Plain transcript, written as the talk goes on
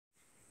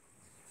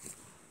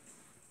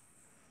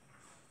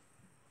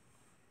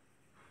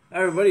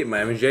Hi everybody,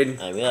 my name is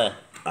Jaden. I'm Eli.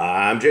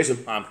 I'm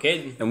Jason. I'm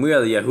Caden. And we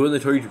are the YAHOSHUA and the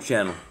Torah YouTube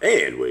channel.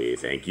 And we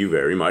thank you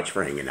very much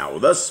for hanging out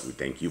with us. We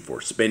thank you for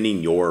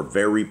spending your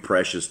very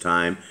precious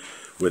time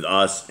with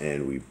us,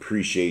 and we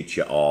appreciate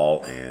you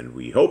all, and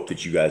we hope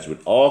that you guys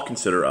would all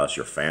consider us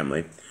your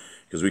family,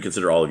 because we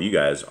consider all of you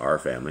guys our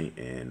family,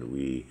 and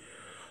we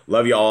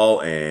love you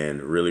all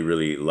and really,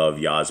 really love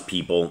Yah's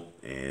people,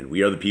 and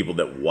we are the people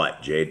that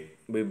what, Jade?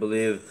 We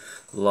believe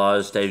the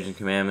laws, statutes, and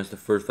commandments, the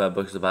first 5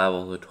 books of the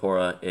Bible, the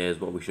Torah,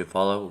 is what we should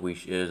follow.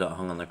 It is not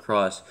hung on the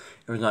cross.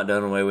 It was not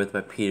done away with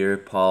by Peter,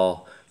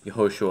 Paul,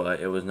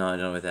 YAHOSHUA. It was not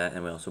done with that.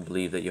 And we also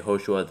believe that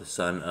YAHOSHUA, the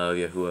son of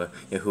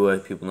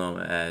Yahuwah, people know him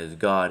as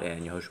God,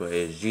 and YAHOSHUA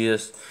is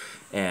Jesus.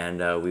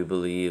 And we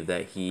believe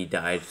that he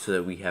died so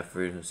that we have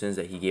forgiveness of sins,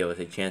 that he gave us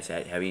a chance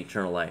at having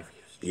eternal life.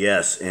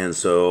 Yes, and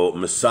so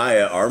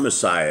Messiah, our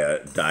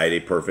Messiah, died a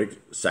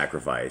perfect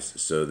sacrifice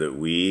so that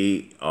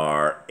we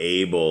are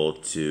able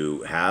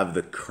to have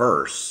the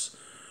curse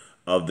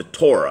of the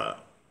Torah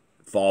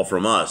fall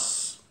from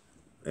us.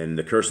 And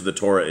the curse of the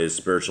Torah is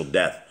spiritual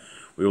death.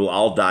 We will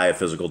all die a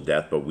physical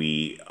death, but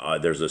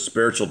there's a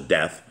spiritual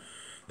death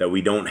that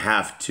we don't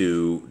have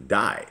to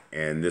die.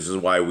 And this is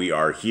why we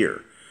are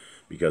here,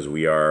 because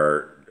we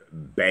are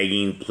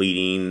begging,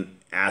 pleading,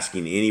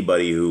 asking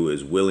anybody who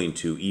is willing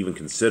to even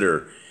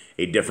consider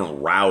a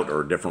different route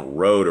or a different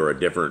road or a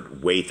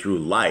different way through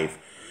life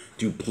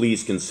to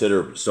please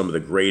consider some of the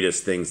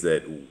greatest things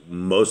that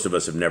most of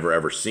us have never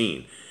ever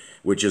seen,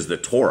 which is the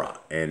Torah.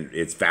 And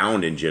it's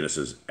found in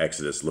Genesis,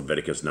 Exodus,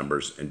 Leviticus,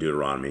 Numbers, and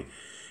Deuteronomy.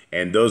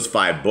 And those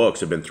 5 books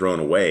have been thrown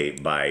away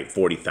by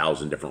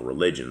 40,000 different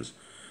religions.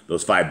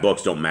 Those 5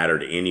 books don't matter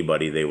to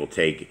anybody. They will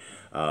take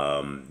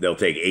they'll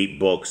take 8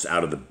 books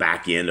out of the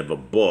back end of a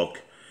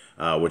book,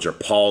 which are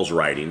Paul's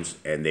writings,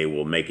 and they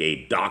will make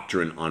a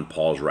doctrine on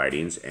Paul's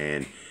writings.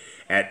 And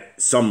at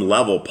some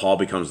level, Paul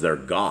becomes their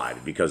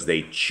God because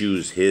they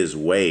choose his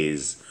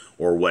ways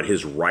or what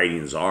his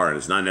writings are. And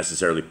it's not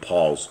necessarily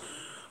Paul's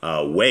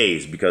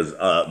ways, because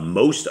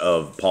most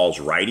of Paul's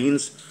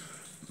writings,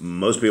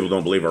 most people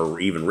don't believe are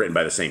even written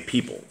by the same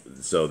people.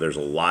 So there's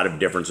a lot of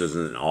differences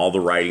in all the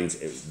writings.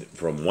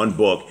 From one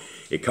book,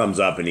 it comes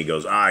up and he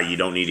goes, you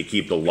don't need to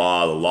keep the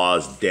law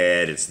is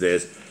dead, it's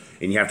this.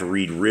 And you have to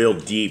read real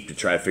deep to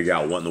try to figure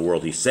out what in the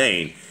world he's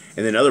saying.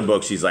 And then other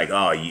books, he's like,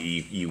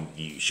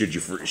 should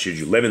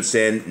you live in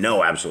sin?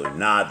 No, absolutely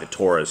not. The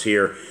Torah is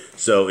here.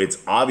 So it's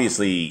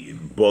obviously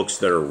books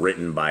that are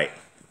written by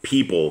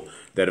people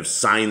that have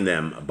signed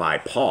them by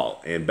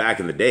Paul. And back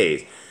in the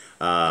days,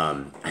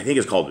 I think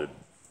it's called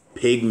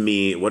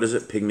Pygmy. What is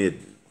it? Pygmy.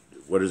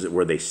 What is it?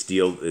 Where they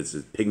steal? It's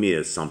Pygmy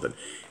is something.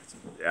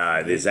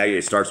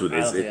 It starts with,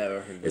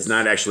 it's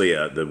not actually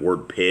the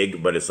word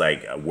pig, but it's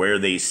like where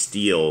they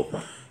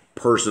steal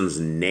person's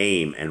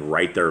name and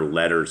write their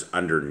letters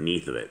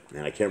underneath of it.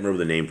 And I can't remember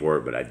the name for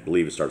it, but I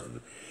believe it starts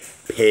with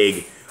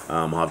pig.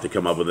 I'll have to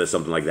come up with it,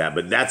 something like that.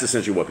 But that's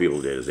essentially what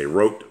people did, is they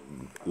wrote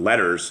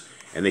letters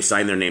and they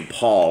signed their name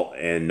Paul,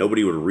 and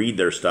nobody would read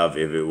their stuff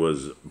if it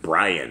was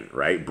Brian,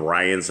 right?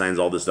 Brian signs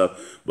all this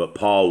stuff, but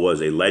Paul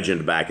was a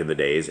legend back in the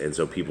days, and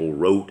so people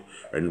wrote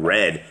and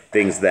read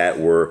things that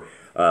were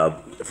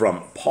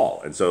from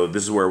Paul. And so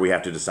this is where we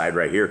have to decide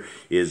right here,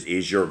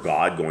 is your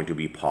God going to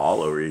be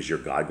Paul, or is your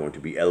God going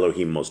to be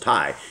Elohim Most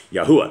High,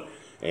 Yahuwah?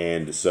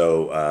 And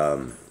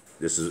so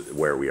this is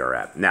where we are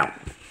at. Now,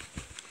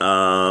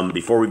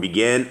 before we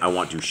begin, I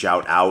want to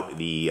shout out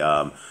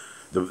the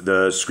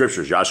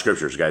scriptures, Yah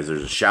scriptures, guys.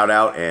 There's a shout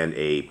out and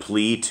a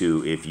plea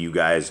to, if you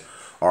guys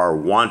are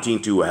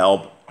wanting to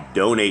help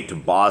donate to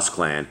Boss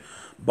Clan.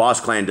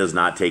 Boss Clan does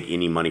not take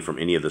any money from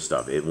any of this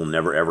stuff. It will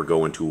never ever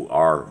go into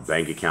our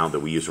bank account that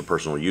we use for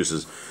personal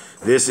uses.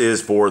 This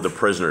is for the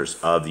prisoners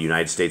of the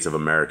United States of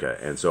America.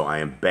 And so I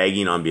am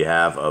begging on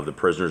behalf of the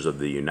prisoners of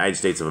the United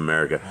States of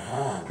America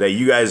that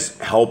you guys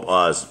help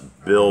us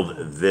build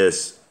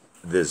this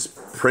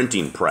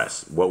printing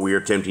press. What we are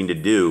attempting to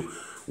do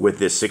with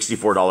this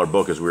 $64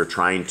 book is we're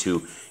trying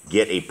to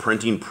get a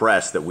printing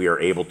press that we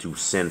are able to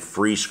send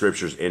free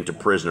scriptures into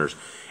prisoners.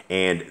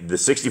 And the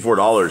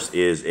 $64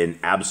 is an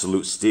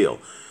absolute steal.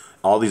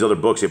 All these other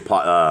books,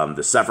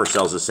 the Sefer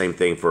sells the same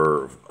thing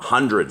for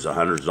hundreds of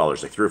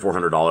dollars, like $300 or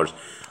 $400.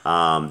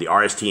 The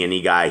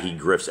RSTNE guy, he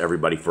grifts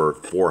everybody for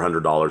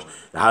 $400.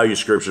 The How You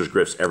Scriptures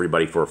grifts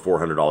everybody for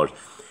 $400.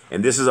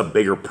 And this is a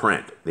bigger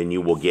print than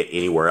you will get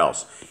anywhere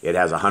else. It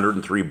has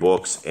 103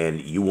 books, and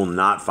you will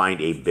not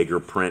find a bigger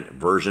print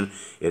version.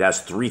 It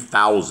has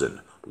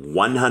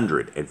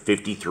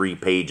 3,153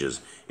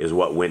 pages is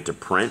what went to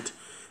print.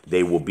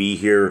 They will be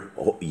here,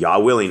 Yah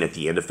willing, at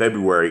the end of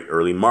February,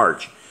 early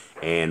March.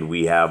 And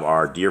we have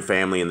our dear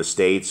family in the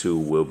States who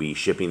will be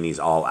shipping these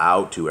all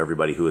out to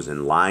everybody who is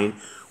in line.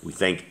 We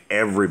thank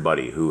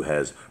everybody who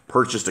has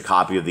purchased a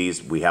copy of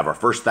these. We have our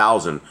first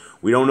 1,000.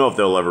 We don't know if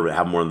they'll ever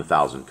have more than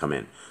 1,000 come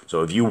in.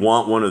 So if you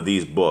want one of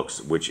these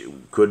books, which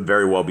could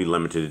very well be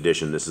limited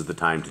edition, this is the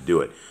time to do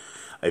it.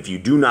 If you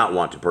do not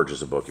want to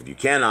purchase a book, if you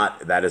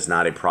cannot, that is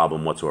not a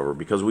problem whatsoever,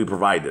 because we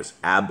provide this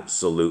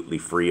absolutely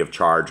free of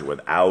charge,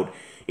 without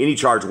any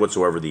charge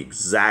whatsoever. The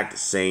exact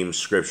same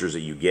scriptures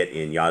that you get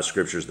in Yah's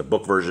Scriptures, the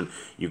book version,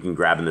 you can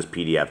grab in this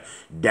PDF.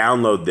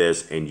 Download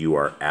this, and you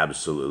are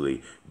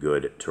absolutely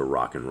good to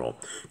rock and roll.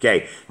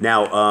 Okay,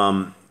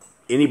 now,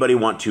 anybody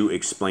want to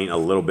explain a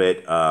little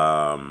bit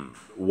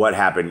what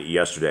happened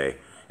yesterday?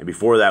 And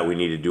before that, we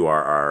need to do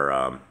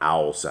our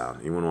owl sound.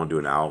 Anyone want to do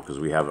an owl? Because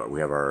we have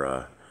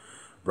our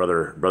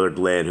brother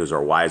Glenn, who's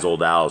our wise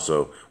old owl.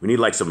 So we need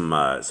like some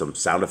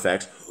sound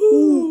effects.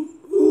 Ooh,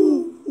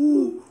 ooh,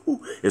 ooh,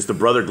 ooh. It's the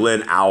Brother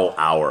Glenn Owl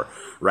Hour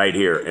right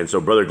here. And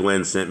so Brother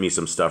Glenn sent me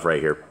some stuff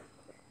right here.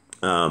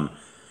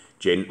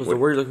 Jaden, was the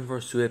word you're looking for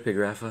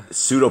pseudepigrapha?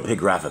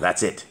 Pseudepigrapha,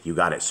 that's it. You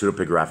got it.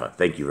 Pseudepigrapha.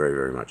 Thank you very,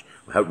 very much.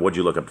 What'd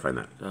you look up to find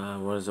that?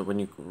 What is it when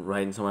you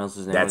write in someone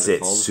else's name? That's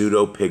it.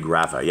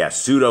 Pseudepigrapha. Yeah,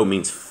 pseudo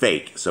means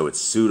fake, so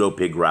it's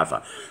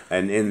pseudepigrapha,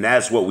 and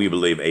that's what we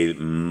believe a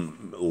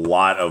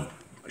lot of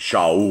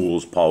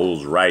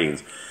Paul's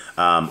writings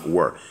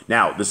were.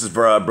 Now, this is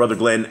for Brother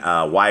Glenn,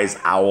 Wise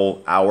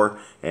Owl Hour,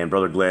 and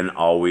Brother Glenn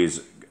always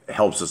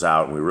helps us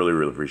out, and we really,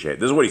 really appreciate it.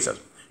 This is what he says.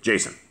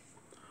 Jason.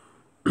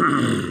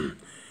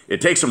 It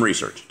takes some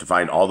research to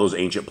find all those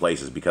ancient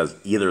places, because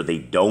either they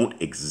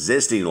don't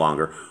exist any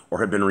longer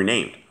or have been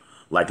renamed,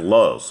 like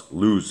Luz,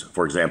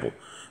 for example.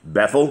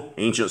 Bethel,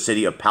 ancient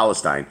city of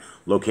Palestine,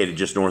 located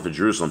just north of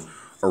Jerusalem,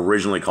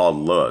 originally called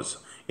Luz,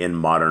 in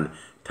modern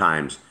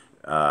times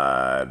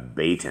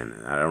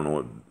Beitin. I don't know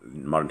what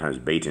modern times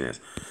Beitin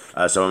is.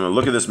 So I'm going to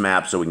look at this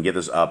map so we can get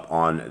this up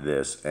on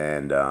this,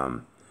 and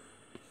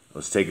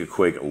let's take a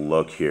quick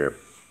look here,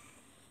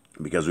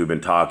 because we've been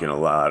talking a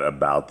lot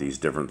about these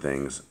different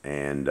things.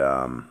 And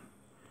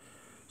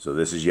so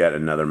this is yet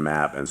another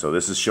map. And so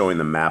this is showing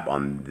the map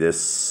on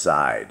this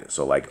side.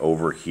 So like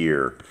over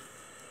here,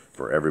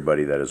 for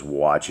everybody that is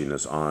watching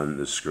this on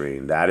the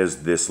screen, that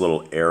is this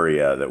little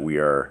area that we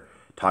are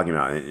talking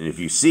about. And if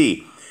you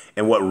see,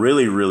 and what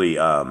really, really,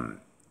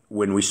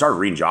 when we started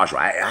reading Joshua,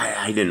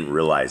 I didn't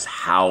realize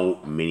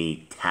how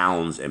many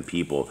towns and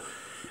people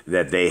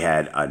that they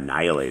had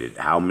annihilated.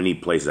 How many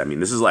places. I mean,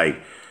 this is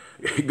like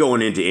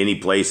going into any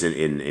place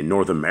in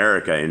North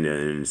America,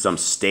 in some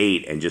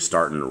state, and just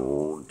starting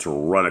to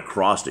run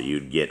across it.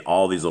 You'd get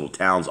all these little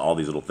towns, all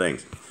these little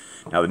things.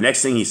 Now, the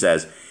next thing he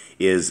says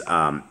is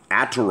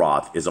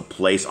Ataroth is a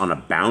place on a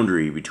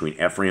boundary between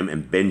Ephraim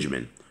and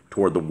Benjamin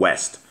toward the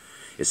west.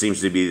 It seems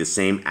to be the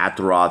same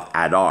Ataroth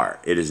Adar.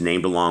 It is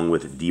named along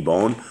with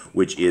Dibon,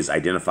 which is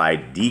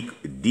identified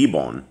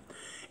Dibon,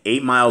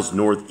 8 miles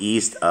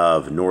northeast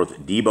of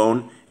North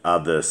Dibon.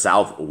 Of the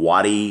south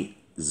Wadi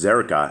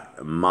Zerka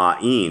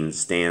Ma'in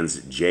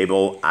stands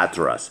Jabal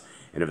Atras.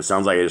 And if it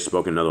sounds like I just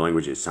spoke another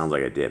language, it sounds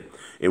like I did.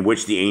 In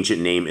which the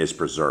ancient name is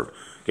preserved.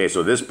 Okay,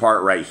 so this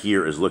part right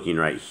here is looking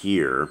right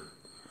here.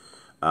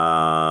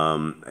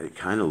 It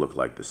kind of looked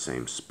like the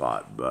same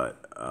spot, but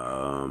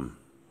I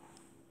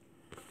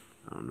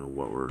don't know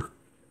what we're...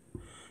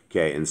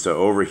 Okay, and so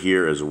over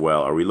here as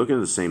well. Are we looking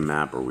at the same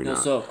map or are we not?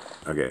 So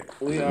okay,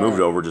 moved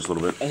over just a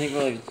little bit. I think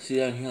we're like, see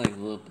down here, like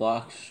little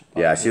blocks.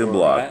 Yeah, I see the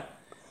block.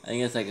 I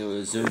think it's like it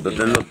was zoomed But in.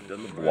 then the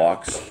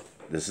blocks,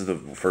 this is the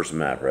first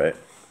map, right?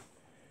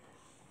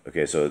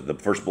 Okay, so the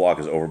first block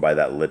is over by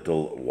that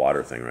little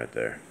water thing right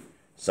there.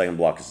 Second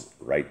block is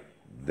right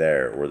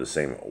there where the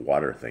same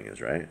water thing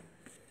is, right?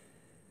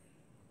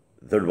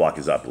 The third block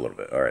is up a little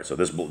bit. All right, so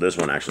this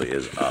one actually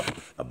is up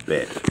a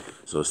bit.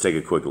 So let's take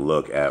a quick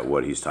look at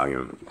what he's talking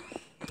about.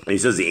 He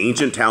says the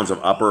ancient towns of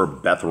Upper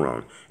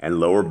Bethron and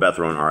Lower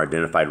Bethron are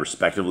identified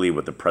respectively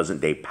with the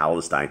present-day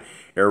Palestine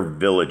Arab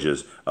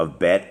villages of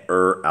Bet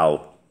al-Fuka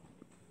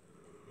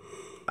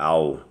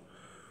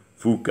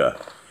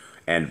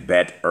and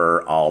Bet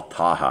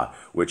al-Taha,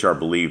 which are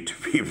believed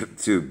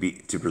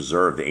to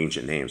preserve the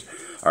ancient names.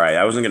 All right,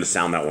 I wasn't going to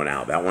sound that one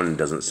out. That one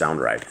doesn't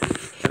sound right.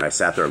 And I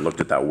sat there and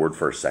looked at that word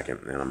for a second,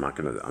 and I'm not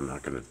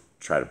gonna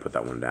try to put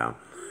that one down.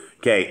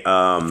 Okay,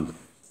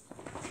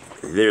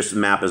 this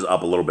map is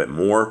up a little bit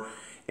more,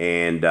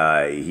 and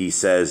he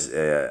says,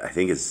 I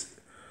think it's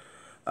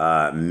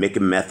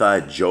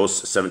Mikmetha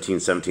Jos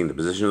 1717. The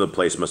position of the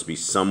place must be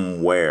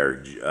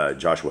somewhere,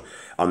 Joshua,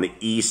 on the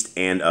east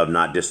end of,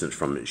 not distant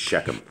from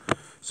Shechem.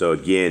 So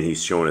again,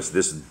 he's showing us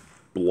this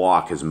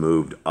block has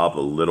moved up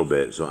a little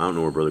bit. So I don't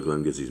know where Brother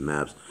Glenn gets these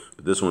maps,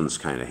 but this one's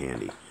kind of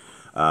handy.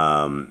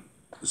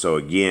 So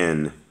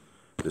again,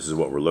 this is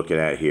what we're looking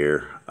at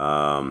here.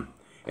 And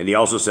he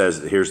also says,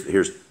 here's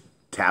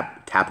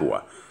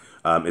Tapua,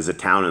 is a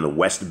town in the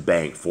West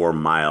Bank, 4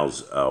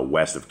 miles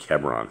west of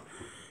Hebron.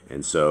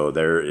 And so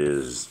there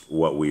is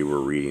what we were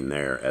reading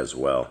there as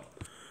well.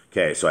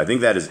 Okay, so I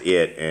think that is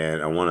it.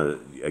 And I want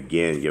to,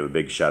 again, give a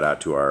big shout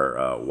out to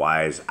our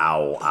Wise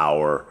Owl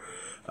Hour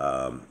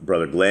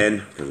Brother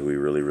Glenn, because we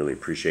really, really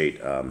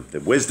appreciate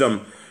the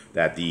wisdom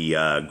that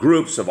the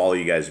groups of all of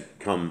you guys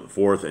come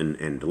forth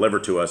and deliver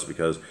to us,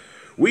 because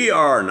we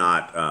are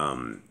not...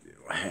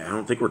 I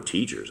don't think we're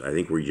teachers. I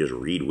think we just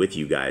read with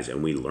you guys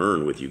and we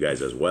learn with you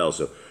guys as well.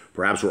 So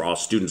perhaps we're all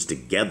students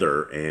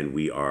together and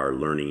we are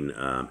learning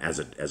as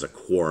a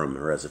quorum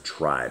or as a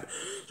tribe.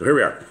 So here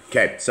we are.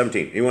 Okay,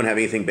 17. Anyone have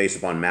anything based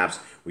upon maps?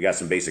 We got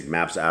some basic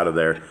maps out of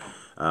there.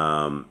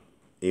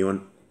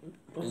 Anyone?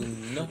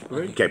 No.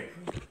 Okay,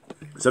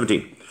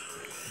 17.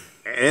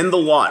 And the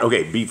lot.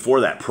 Okay,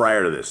 before that,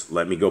 prior to this,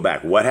 let me go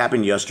back. What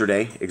happened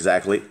yesterday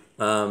exactly?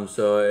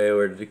 So they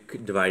were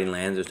dividing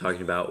lands. It was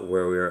talking about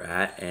where we were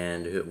at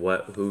and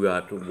who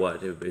got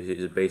what. It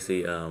was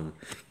basically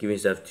giving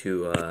stuff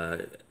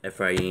to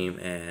Ephraim,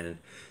 and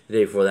the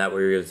day before that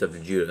we were giving stuff to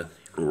Judah.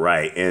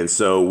 Right, and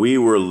so we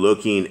were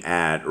looking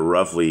at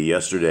roughly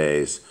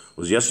yesterday's.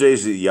 Was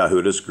yesterday's the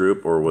Yehuda's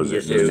group, or was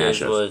it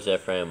Manasseh? It was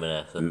Ephraim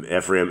and Manasseh.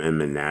 Ephraim and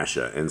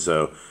Manasseh. And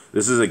so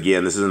this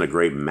isn't a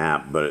great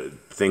map, but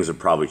things have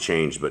probably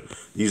changed. But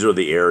these are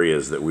the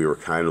areas that we were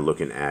kind of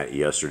looking at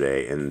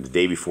yesterday. And the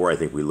day before, I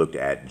think we looked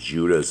at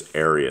Judah's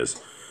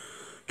areas.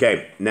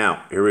 Okay,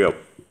 now, here we go.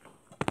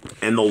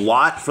 And the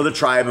lot for the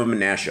tribe of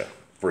Manasseh,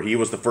 for he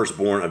was the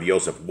firstborn of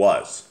Joseph,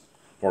 was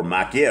for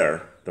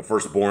Machir, the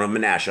firstborn of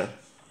Manasseh,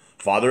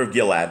 father of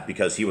Gilead,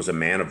 because he was a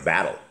man of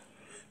battle.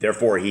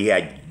 Therefore he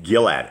had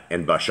Gilead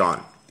and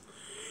Bashan.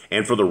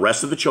 And for the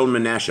rest of the children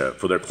of Manasseh,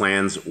 for their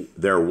clans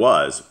there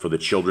was, for the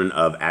children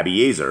of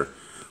Abiezer,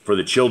 for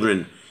the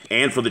children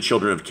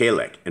of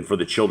Calech, and for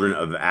the children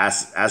of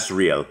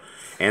Asriel,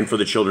 and for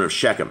the children of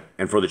Shechem,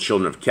 and for the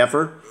children of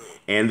Kepher,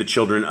 and the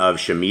children of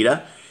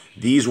Shemitah.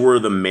 These were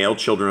the male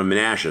children of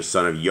Manasseh,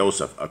 son of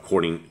Joseph,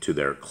 according to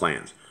their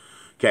clans.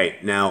 Okay,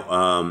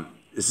 now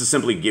this is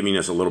simply giving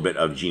us a little bit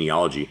of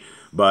genealogy,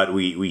 but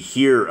we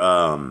hear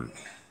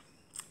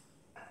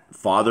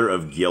father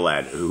of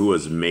Gilead, who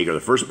was Makir. The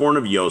firstborn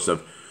of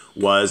Joseph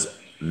was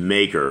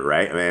Makir,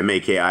 right?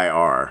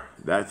 M-A-K-I-R.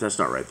 That's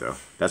not right, though.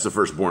 That's the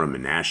firstborn of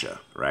Manasseh,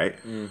 right?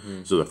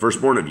 Mm-hmm. So the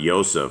firstborn of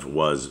Joseph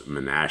was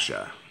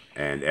Manasseh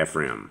and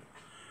Ephraim.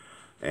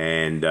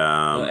 And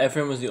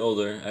Ephraim was the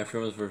older.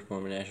 Ephraim was the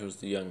firstborn. Manasseh was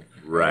the younger.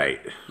 Right.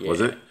 Yeah.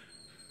 Wasn't it?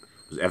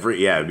 Was Ephraim?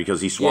 Yeah,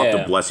 because he swapped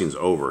the blessings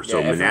over.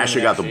 So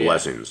Manasseh got the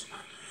blessings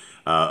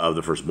of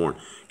the firstborn.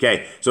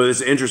 Okay, so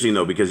this is interesting,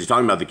 though, because he's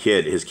talking about the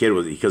kid. His kid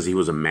was because he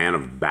was a man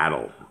of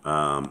battle.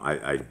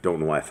 I don't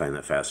know why I find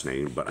that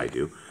fascinating, but I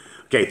do.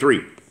 Okay,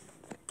 3.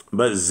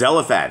 But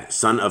Zelophehad,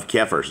 son of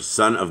Kepher,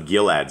 son of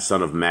Gilead,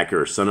 son of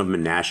Machir, son of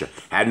Manasseh,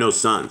 had no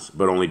sons,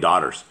 but only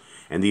daughters.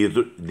 And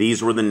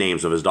these were the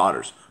names of his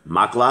daughters,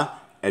 Machlah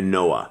and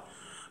Noah,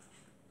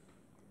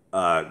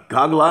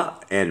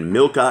 Kaglah and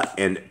Milcah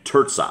and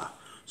Tirzah.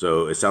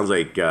 So it sounds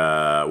like,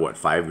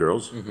 5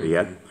 girls that he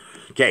had?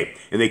 Okay,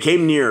 and they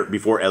came near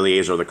before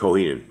Eleazar the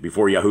Kohen,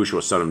 before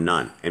Yahushua son of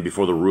Nun, and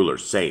before the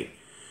rulers, saying,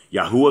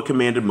 Yahuwah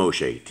commanded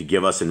Moshe to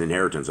give us an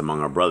inheritance among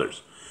our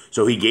brothers.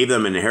 So he gave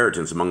them an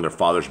inheritance among their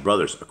father's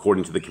brothers,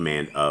 according to the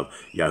command of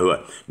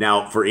Yahuwah.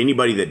 Now, for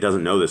anybody that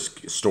doesn't know this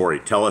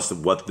story, tell us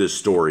what this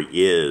story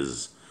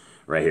is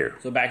right here.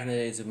 So back in the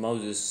days of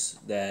Moses,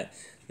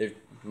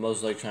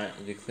 Moses like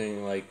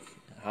declaring like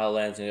how the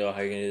land's gonna go,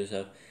 how you're gonna do this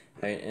stuff,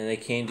 right? And they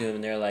came to him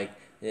and they're like,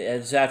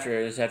 it's after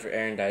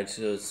Aaron died,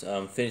 so it's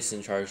Phineas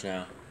in charge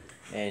now,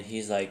 and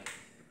he's like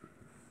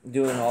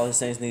doing all these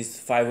things, and these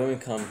 5 women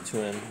come to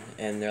him,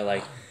 and they're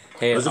like,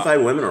 "Hey, was it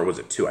 5 women or was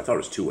it 2? I thought it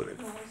was 2 women.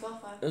 No, it was all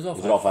 5. It was all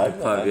 5. Was it all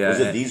 5? 5, yeah. Was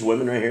it these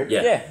women right here?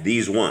 Yeah.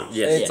 These ones.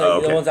 Yes. It's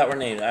like the ones that were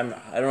named. I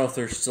don't know if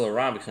they're still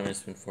around because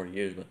it's been 40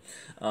 years, but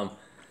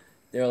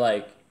they're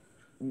like,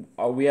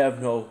 we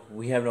have no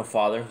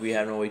father. We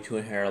have no way to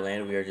inherit our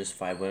land. We are just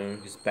 5 women.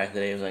 Because back in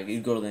the day, it was like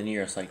you'd go to the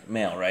nearest like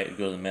male, right? You'd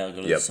go to the male,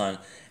 go to the son,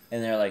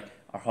 and they're like,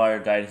 our father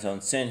died in his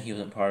own sin. He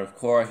wasn't part of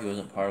Korah. He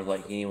wasn't part of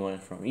like anyone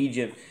from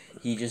Egypt.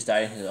 He just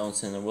died in his own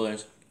sin in the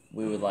wilderness.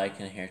 We would like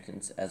an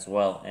inheritance as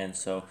well. And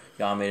so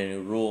Yah made a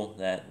new rule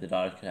that the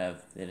daughter could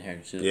have the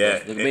inheritance.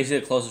 Basically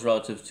the closest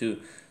relative to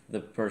the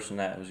person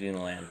that was in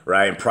the land.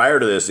 Right, and prior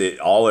to this,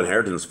 all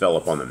inheritance fell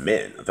upon the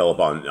men. It fell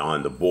upon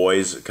on the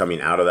boys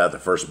coming out of that. The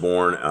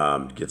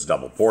firstborn gets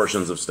double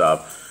portions of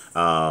stuff.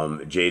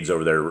 Jade's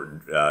over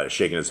there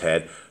shaking his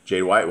head.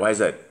 Jade, why is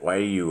that? Why are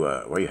you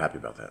happy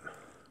about that?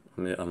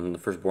 I'm the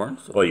firstborn.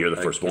 So well, you're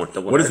the firstborn.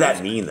 What does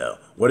that mean, though?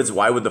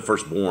 Why would the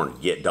firstborn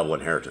get double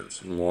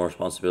inheritance? More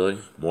responsibility.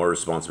 More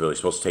responsibility. He's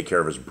supposed to take care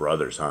of his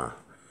brothers, huh?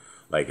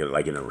 Like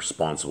in a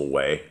responsible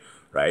way,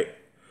 right?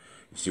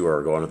 You see where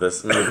we're going with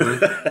this?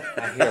 Mm-hmm.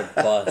 I hear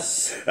a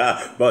bus.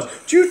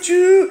 Bus.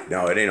 Choo-choo!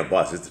 No, it ain't a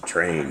bus. It's a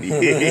train.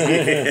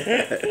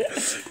 Yeah.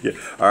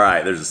 All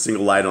right, there's a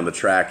single light on the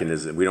track,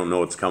 and we don't know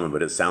what's coming,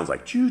 but it sounds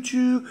like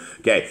choo-choo.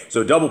 Okay,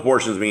 so double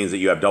portions means that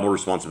you have double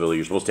responsibility.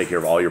 You're supposed to take care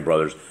of all your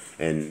brothers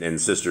and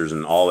sisters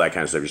and all that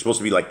kind of stuff. You're supposed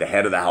to be like the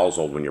head of the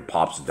household when your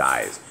pops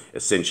dies,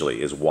 essentially,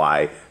 is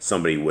why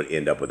somebody would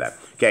end up with that.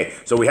 Okay,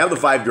 so we have the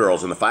 5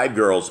 girls, and the 5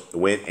 girls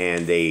went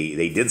and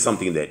they did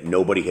something that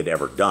nobody had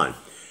ever done.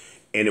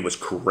 And it was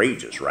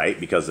courageous, right?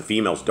 Because the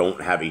females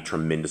don't have a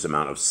tremendous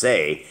amount of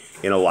say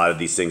in a lot of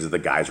these things that the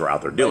guys were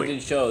out there doing. It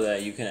did show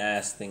that you can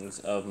ask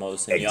things of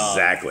Moses and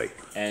exactly.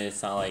 And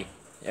it's not like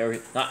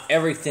not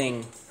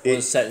everything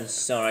was set in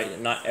stone,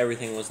 right? Not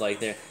everything was like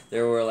there.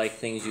 There were like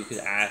things you could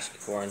ask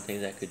for and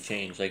things that could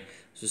change. Like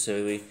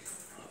specifically,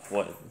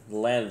 what the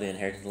land of the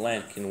inheritance of the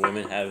land. Can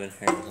women have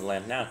inheritance of the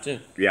land now too?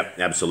 Yep,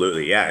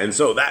 absolutely, yeah. And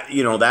so that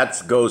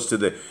that goes to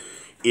the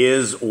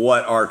is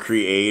what our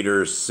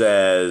Creator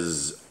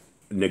says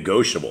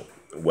negotiable.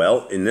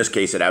 Well, in this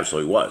case, it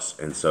absolutely was.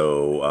 And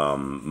so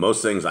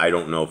most things I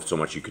don't know if so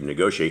much you can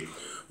negotiate,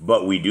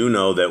 but we do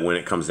know that when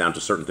it comes down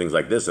to certain things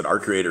like this, that our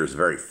Creator is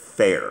very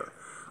fair,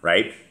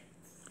 right?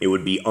 It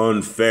would be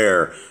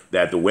unfair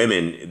that the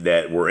women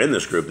that were in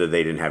this group, that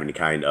they didn't have any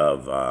kind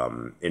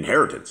of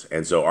inheritance.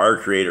 And so our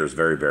Creator is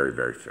very, very,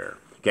 very fair.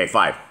 Okay,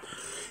 5.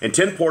 And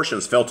 10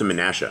 portions fell to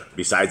Manasseh,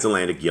 besides the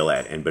land of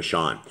Gilead and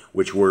Bashan,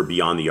 which were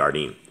beyond the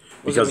Yarden.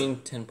 What does that mean,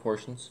 10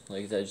 portions?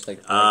 Like, is that just like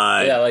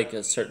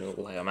a certain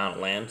amount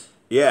of land?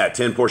 Yeah,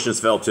 10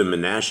 portions fell to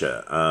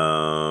Manasseh.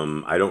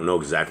 I don't know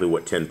exactly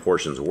what 10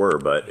 portions were,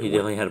 but he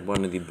definitely had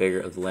one of the bigger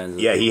of the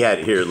lands. Yeah, he had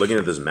here. Looking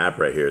at this map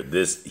right here, and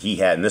this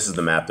is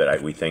the map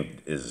that we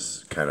think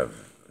is kind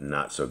of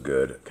not so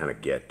good, kind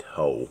of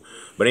ghetto.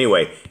 But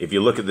anyway, if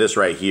you look at this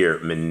right here,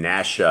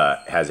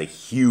 Manasseh has a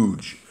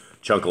huge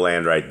chunk of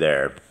land right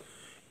there,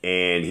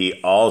 and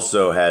he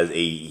also has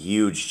a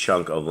huge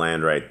chunk of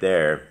land right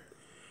there.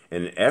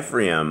 And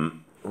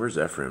Ephraim, where's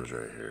Ephraim's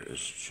right here? It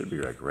should be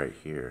like right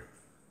here.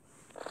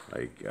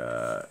 Like,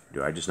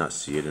 do I just not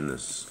see it in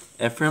this?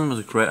 Ephraim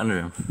was right under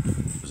him.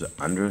 Was it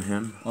under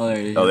him? Oh, there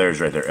he is. Oh,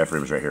 there's right there.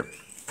 Ephraim's right here.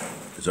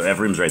 So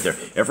Ephraim's right there.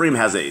 Ephraim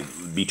has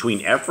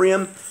between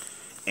Ephraim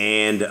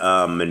and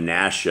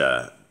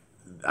Manasseh,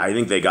 I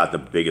think they got the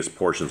biggest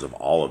portions of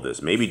all of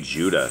this. Maybe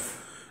Judah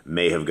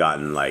may have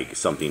gotten like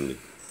something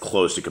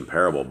close to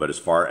comparable, but as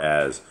far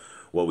as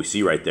what we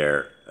see right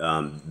there,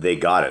 they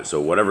got it.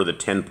 So whatever the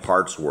 10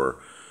 parts were,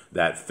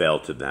 that fell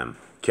to them.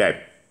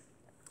 Okay.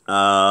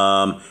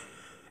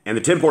 And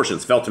the 10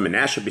 portions fell to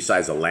Manasseh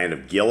besides the land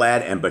of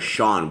Gilead and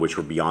Bashan, which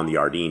were beyond the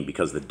Yarden,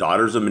 because the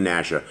daughters of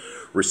Manasseh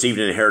received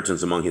an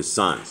inheritance among his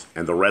sons,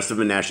 and the rest of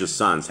Manasseh's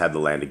sons had the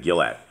land of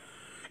Gilead.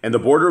 And the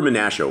border of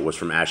Manasseh was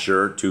from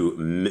Asher to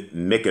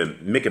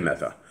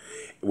Michmetha,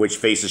 which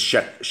faces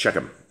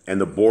Shechem.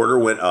 And the border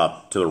went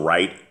up to the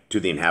right to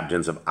the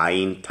inhabitants of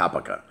Ain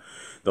Tapachah.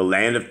 The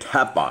land of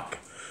Tapach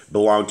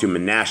belonged to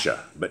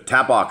Manasseh, but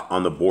Tapach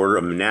on the border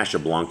of Manasseh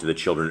belonged to the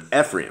children of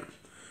Ephraim.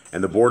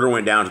 And the border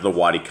went down to the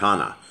Wadi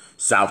Kana,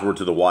 southward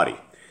to the Wadi.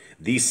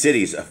 These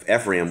cities of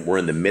Ephraim were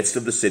in the midst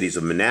of the cities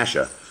of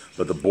Manasseh,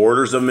 but the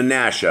borders of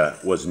Manasseh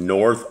was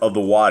north of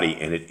the Wadi,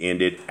 and it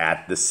ended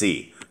at the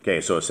sea.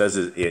 Okay, so it says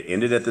it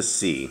ended at the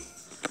sea,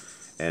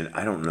 and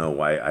I don't know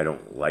why I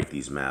don't like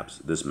these maps.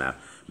 This map,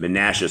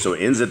 Manasseh, so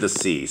it ends at the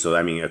sea. So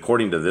I mean,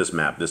 according to this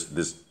map,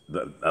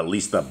 at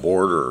least the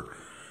border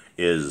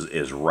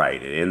is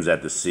right. It ends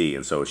at the sea,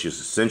 and so it's just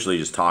essentially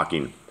just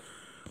talking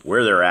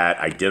where they're at,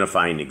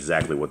 identifying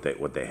exactly what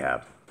they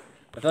have.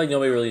 I feel like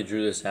nobody really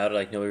drew this out.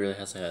 Like nobody really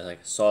has a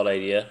solid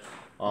idea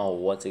on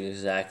what's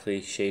exactly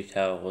shaped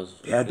how it was.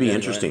 Yeah, it'd be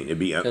interesting. It'd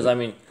be because I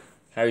mean,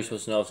 how are you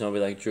supposed to know if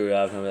nobody like drew it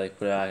out, if nobody like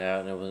put it out,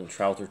 and it wasn't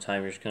traveled through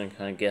time? You're just gonna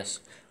kind of guess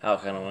how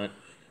it kind of went.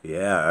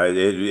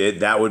 Yeah,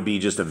 that would be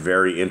just a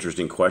very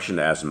interesting question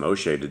to ask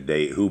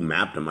Moshe. Who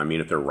mapped them? I mean,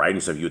 if they're writing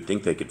stuff, you would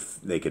think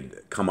they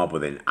could come up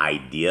with an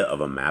idea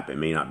of a map. It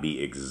may not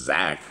be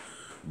exact,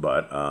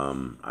 but I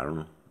don't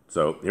know.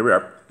 So here we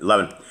are,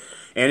 11.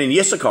 And in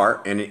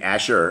Issachar and in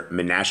Asher,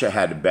 Manasseh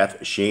had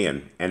Beth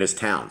Shean and its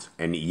towns,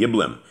 and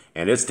Yiblim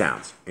and its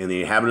towns, and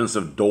the inhabitants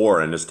of Dor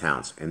and its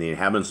towns, and the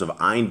inhabitants of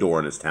Ein Dor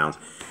and its towns,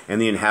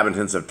 and the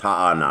inhabitants of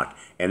Ta'anak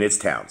and its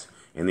towns,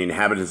 and the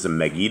inhabitants of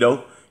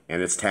Megiddo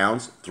and its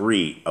towns,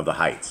 3 of the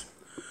heights.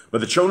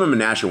 But the children of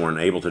Manasseh were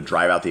unable to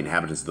drive out the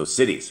inhabitants of those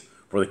cities,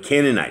 for the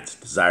Canaanites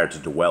desired to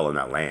dwell in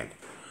that land.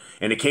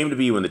 And it came to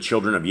be when the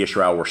children of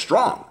Yisrael were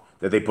strong,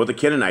 that they put the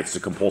Canaanites to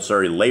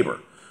compulsory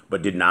labor,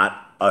 but did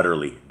not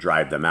utterly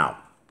drive them out.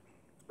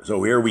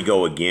 So here we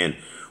go again.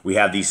 We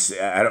have these.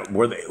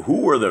 Who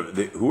were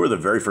the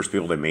very first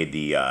people they made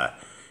the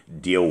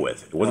deal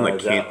with? It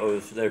wasn't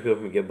they were people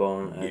from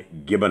Gibeon.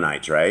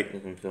 Gibeonites, right? I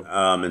think so.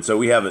 And so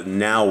we have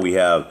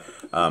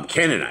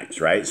Canaanites,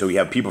 right? So we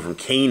have people from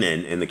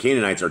Canaan, and the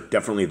Canaanites are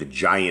definitely the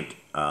giant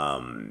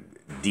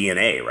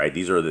DNA, right?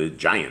 These are the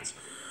giants,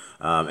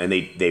 and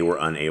they were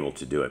unable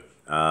to do it.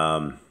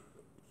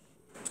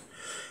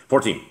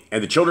 14.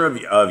 And the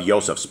children of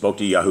Joseph spoke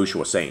to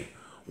Yahushua, saying,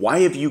 Why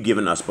have you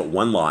given us but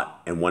one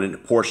lot and one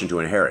portion to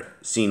inherit,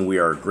 seeing we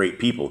are a great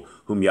people,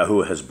 whom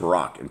Yahuwah has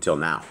brought until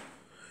now?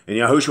 And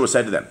Yahushua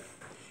said to them,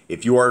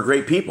 If you are a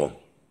great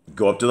people,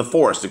 go up to the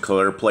forest and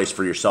clear a place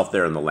for yourself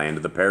there in the land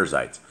of the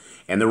Perizzites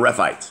and the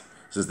Rephites,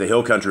 since the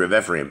hill country of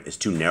Ephraim is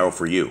too narrow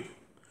for you.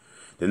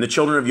 Then the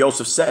children of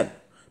Joseph said,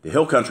 The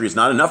hill country is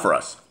not enough for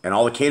us, and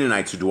all the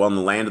Canaanites who dwell in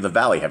the land of the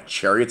valley have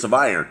chariots of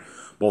iron,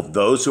 both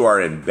those who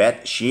are in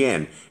Beth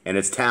Shean and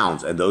its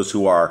towns, and those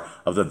who are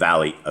of the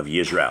valley of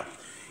Israel.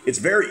 It's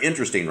very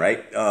interesting,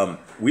 right?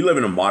 We live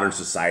in a modern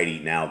society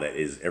now that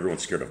is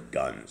everyone's scared of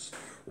guns,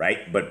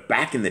 right? But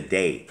back in the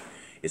day,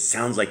 it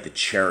sounds like the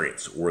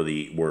chariots were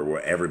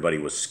where everybody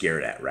was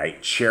scared at,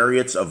 right?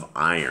 Chariots of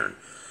iron.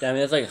 Yeah, I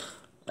mean, that's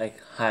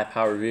like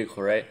high-powered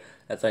vehicle, right?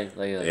 That's like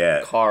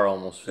a car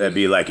almost. That'd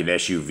be like an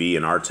SUV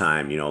in our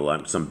time,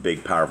 like some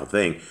big, powerful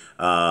thing.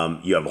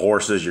 You have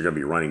horses. You're going to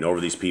be running over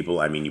these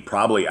people. I mean, you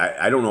probably,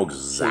 I don't know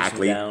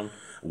exactly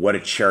what a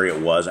chariot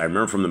was. I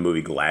remember from the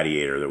movie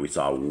Gladiator that we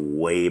saw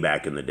way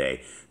back in the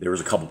day, there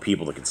was a couple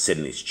people that could sit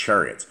in these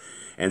chariots.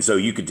 And so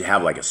you could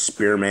have like a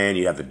spearman.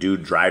 You have the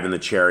dude driving the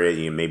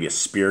chariot. Maybe a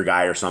spear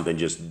guy or something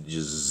just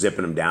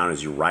zipping them down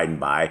as you're riding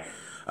by.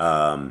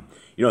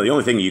 The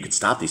only thing you could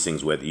stop these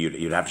things with,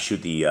 you'd have to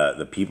shoot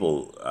the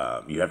people.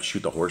 You have to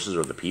shoot the horses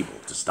or the people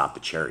to stop the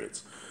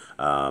chariots.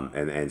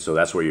 And so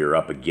that's what you're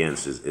up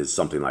against is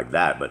something like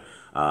that. But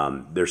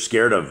they're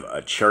scared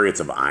of chariots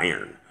of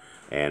iron.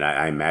 And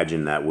I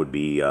imagine that would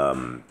be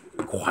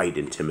quite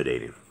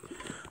intimidating,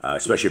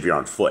 especially if you're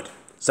on foot.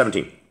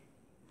 17.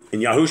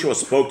 And Yahushua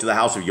spoke to the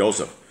house of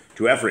Joseph,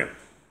 to Ephraim,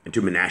 and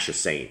to Manasseh,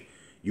 saying,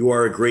 You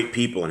are a great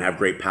people and have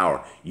great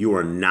power. You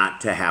are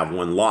not to have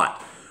one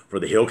lot, for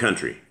the hill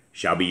country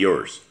shall be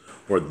yours.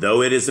 For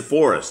though it is a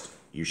forest,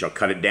 you shall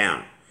cut it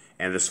down,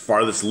 and its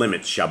farthest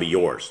limits shall be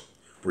yours.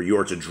 For you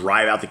are to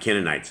drive out the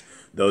Canaanites,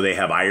 though they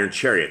have iron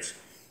chariots,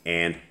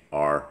 and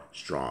are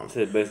strong.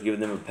 So basically giving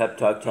them a pep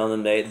talk, telling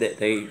them they're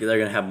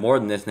going to have more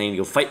than this, and they need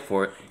to go fight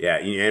for it. Yeah,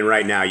 and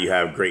right now you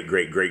have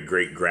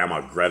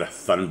great-great-great-great-grandma Greta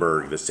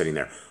Thunberg that's sitting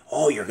there.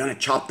 Oh, you're going to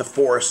chop the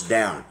forest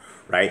down,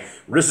 right?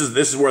 This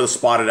is where the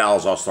spotted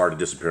owls all started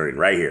disappearing,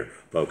 right here,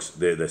 folks.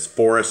 The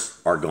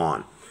forests are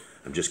gone.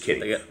 I'm just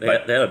kidding. They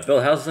got to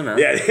build houses in them.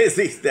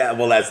 Yeah,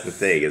 well, that's the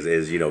thing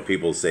is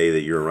people say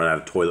that you're running out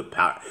of toilet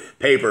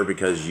paper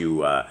because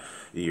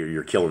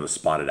you're killing the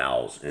spotted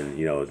owls. And,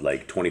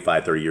 like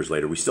 25, 30 years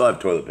later, we still have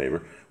toilet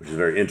paper, which is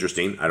very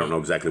interesting. I don't know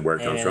exactly where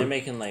it comes from. They're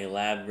making,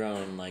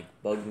 lab-grown,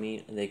 bug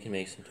meat, and they can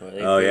make some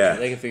toilet.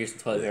 They can figure some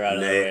toilet paper out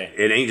of that way.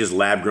 It ain't just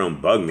lab-grown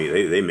bug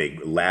meat. They make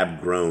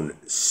lab-grown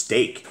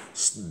steak,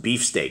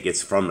 beef steak.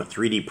 It's from a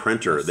 3D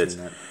printer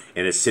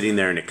and it's sitting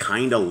there, and it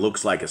kind of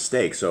looks like a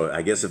steak. So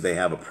I guess if they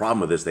have a problem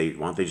with this, why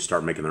don't they just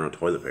start making their own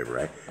toilet paper,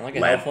 right? On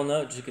a helpful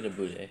note, just get a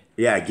bidet.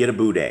 Yeah, get a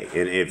bidet.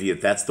 And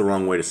if that's the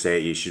wrong way to say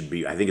it, you should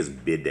be, I think it's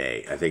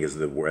bidet. I think it's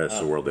the word.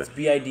 It's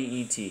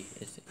B-I-D-E-T.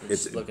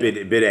 It's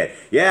bidet.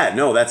 Yeah,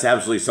 no, that's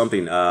absolutely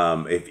something.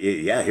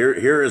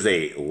 Here is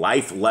a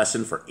life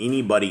lesson for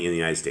anybody in the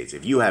United States.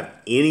 If you have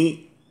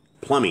any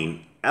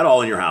plumbing at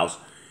all in your house,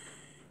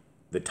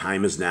 the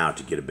time is now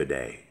to get a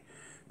bidet.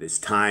 It's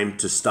time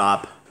to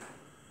stop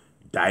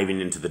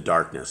diving into the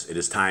darkness. It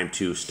is time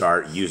to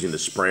start using the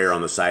sprayer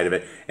on the side of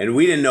it. And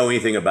we didn't know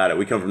anything about it.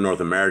 We come from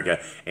North America,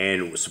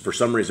 and for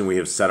some reason we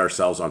have set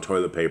ourselves on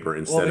toilet paper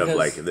instead of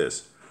like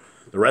this.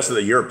 The rest of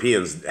the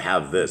Europeans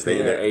have this.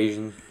 They're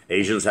Asian.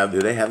 Asians have, do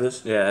they have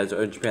this? Yeah,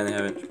 in Japan they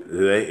have it.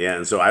 Do they? Yeah,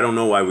 and so I don't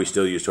know why we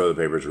still use toilet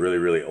paper. It's really,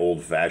 really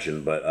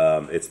old-fashioned, but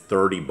it's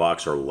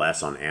 $30 or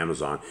less on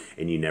Amazon,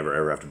 and you never,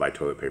 ever have to buy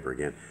toilet paper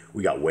again.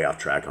 We got way off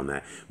track on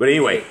that. But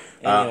anyway.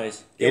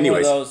 Anyways. One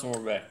of those and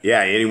we're back.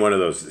 Yeah, any one of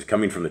those.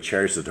 Coming from the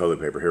chariots to the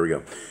toilet paper. Here we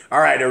go. All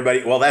right,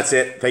 everybody. Well, that's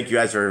it. Thank you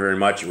guys very, very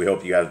much. We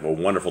hope you guys have a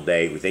wonderful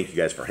day. We thank you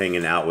guys for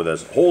hanging out with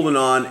us, holding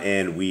on,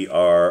 and we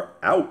are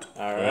out.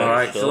 All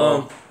right,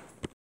 shalom.